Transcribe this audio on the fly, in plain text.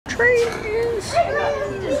train is.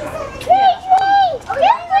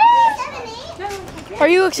 Are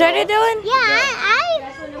you excited, Dylan? Yeah,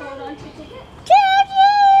 Choo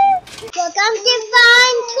Choo! Welcome to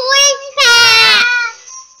Fun Toys Pack!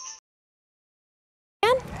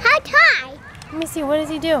 Hi, Ty! Let me see, what does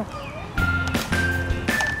he do?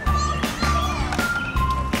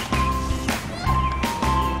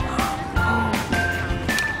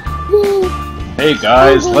 Hey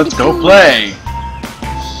guys, let's go play!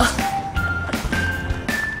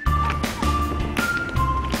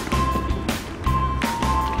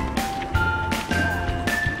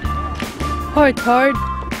 Hi, Tide.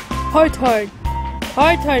 Hi, Tide.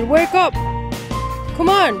 Hi, Tide, wake up! Come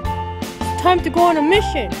on! It's time to go on a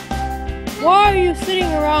mission! Why are you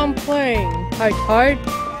sitting around playing? Hi, Tide.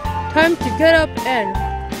 Time to get up and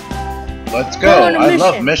Let's go! I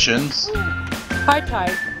love missions. Hi,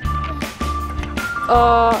 Tide.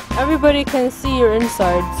 Everybody can see your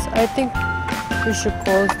insides. I think we should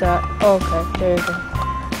close that. Oh, okay, there you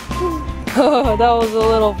go. That was a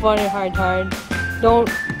little funny, Hi, Tide.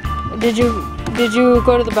 Did you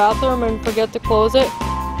go to the bathroom and forget to close it?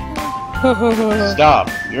 Stop!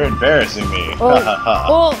 You're embarrassing me.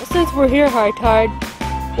 Well, since we're here, Hi, Tide,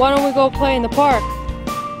 why don't we go play in the park?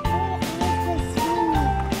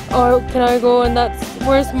 Oh, can I go in that?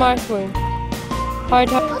 Where's my swing? Hi,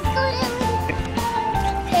 Tide.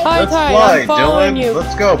 Hi, Let's Tide, fly, I'm following Dylan. you.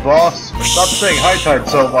 Let's go, boss. Stop saying Hi Tide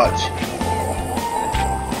so much.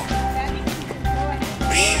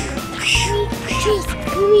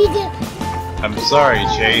 I'm sorry,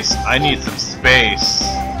 Chase. I need some space.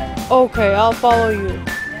 Okay, I'll follow you.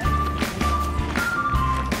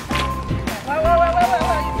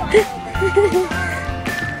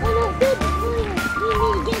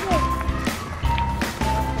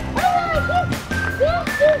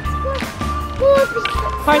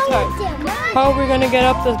 Hi, Tide. How are we gonna get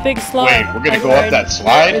up this big slide? Wait, we're gonna go up that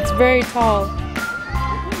slide? It's very tall.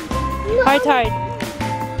 Hi, Tide.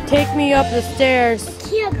 Take me up the stairs.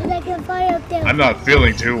 Yeah, but I can fly up there. I'm not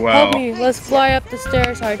feeling too well. Help me. Let's fly up the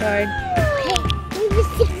stairs, Hi, Tide. Okay, let's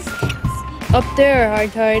take the stairs. Up there, Hi,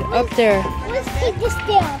 Tide. Up there. Let's take the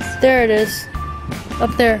stairs. There it is.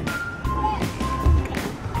 Up there.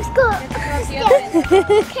 Let's go up the stairs.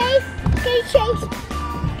 Okay? Okay, Chase.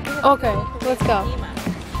 Okay, let's go.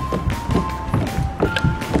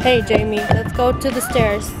 Hey, Jamie, let's go to the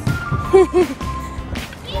stairs.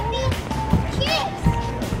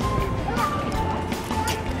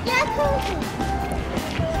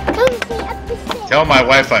 Tell my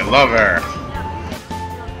wife I love her.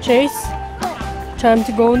 Chase, time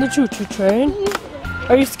to go on the choo-choo train.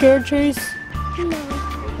 Are you scared, Chase? No.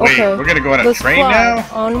 Wait, Okay, we're gonna go on a let's train fly now?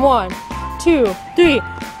 On 1, 2, 3.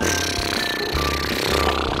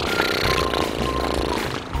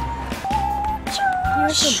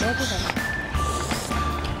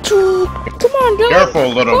 Come on, Dylan. Careful,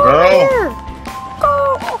 little Go girl. here.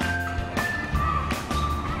 Go.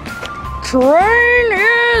 Train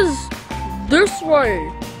is this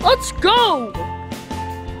way. Let's go.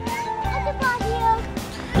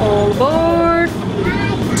 All aboard.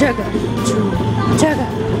 Chugga, choo, chugga,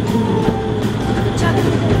 chugga,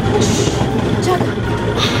 chugga.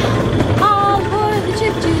 All aboard the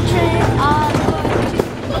choo-choo train. All aboard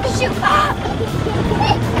the CHUPA.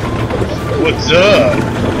 What's up?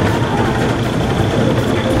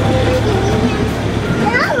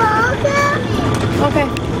 Okay.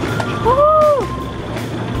 Woohoo!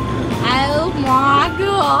 Oh my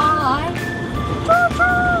god!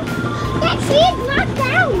 That's it, knock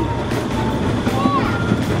down.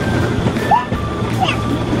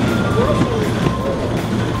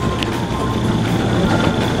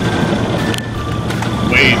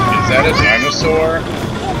 Wait, is that a dinosaur?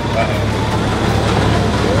 Uh-oh.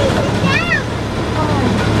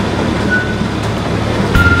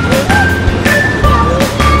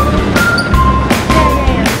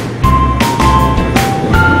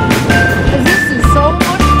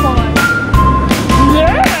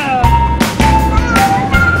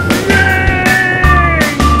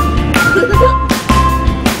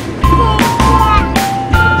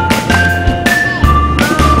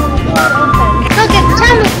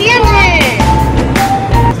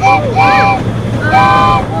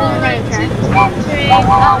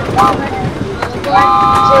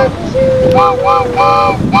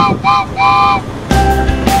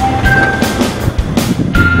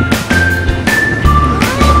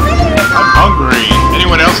 I'm hungry.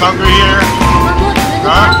 Anyone else hungry here?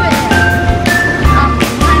 Huh?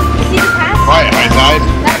 Quiet, High Tide.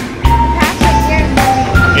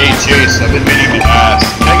 Hey Chase, I've been meaning to ask.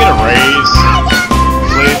 Can I get a raise?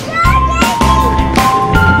 Please?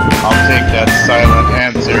 I'll take that silent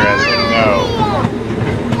answer as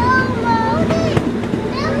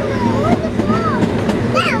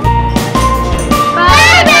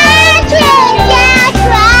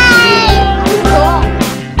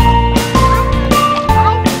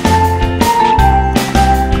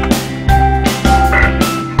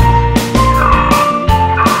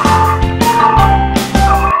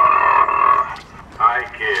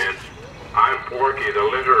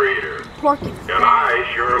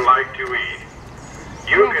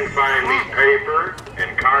find me paper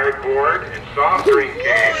and cardboard and soft drink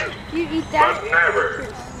cans, You eat that?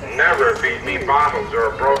 but never feed me bottles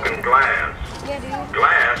or broken glass. Yeah, dude.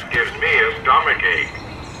 Glass gives me a stomachache.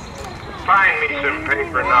 Find me some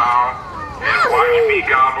paper now and watch me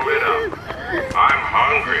gobble it up. I'm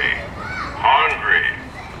hungry, hungry,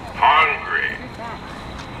 hungry.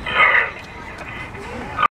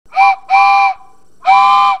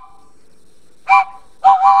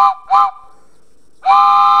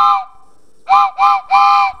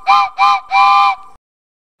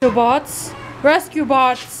 Bots? Rescue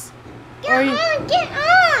bots! Are you... Get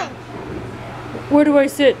on! Where do I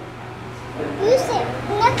sit? You sit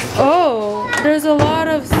next to Oh, there's a lot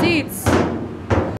of seats.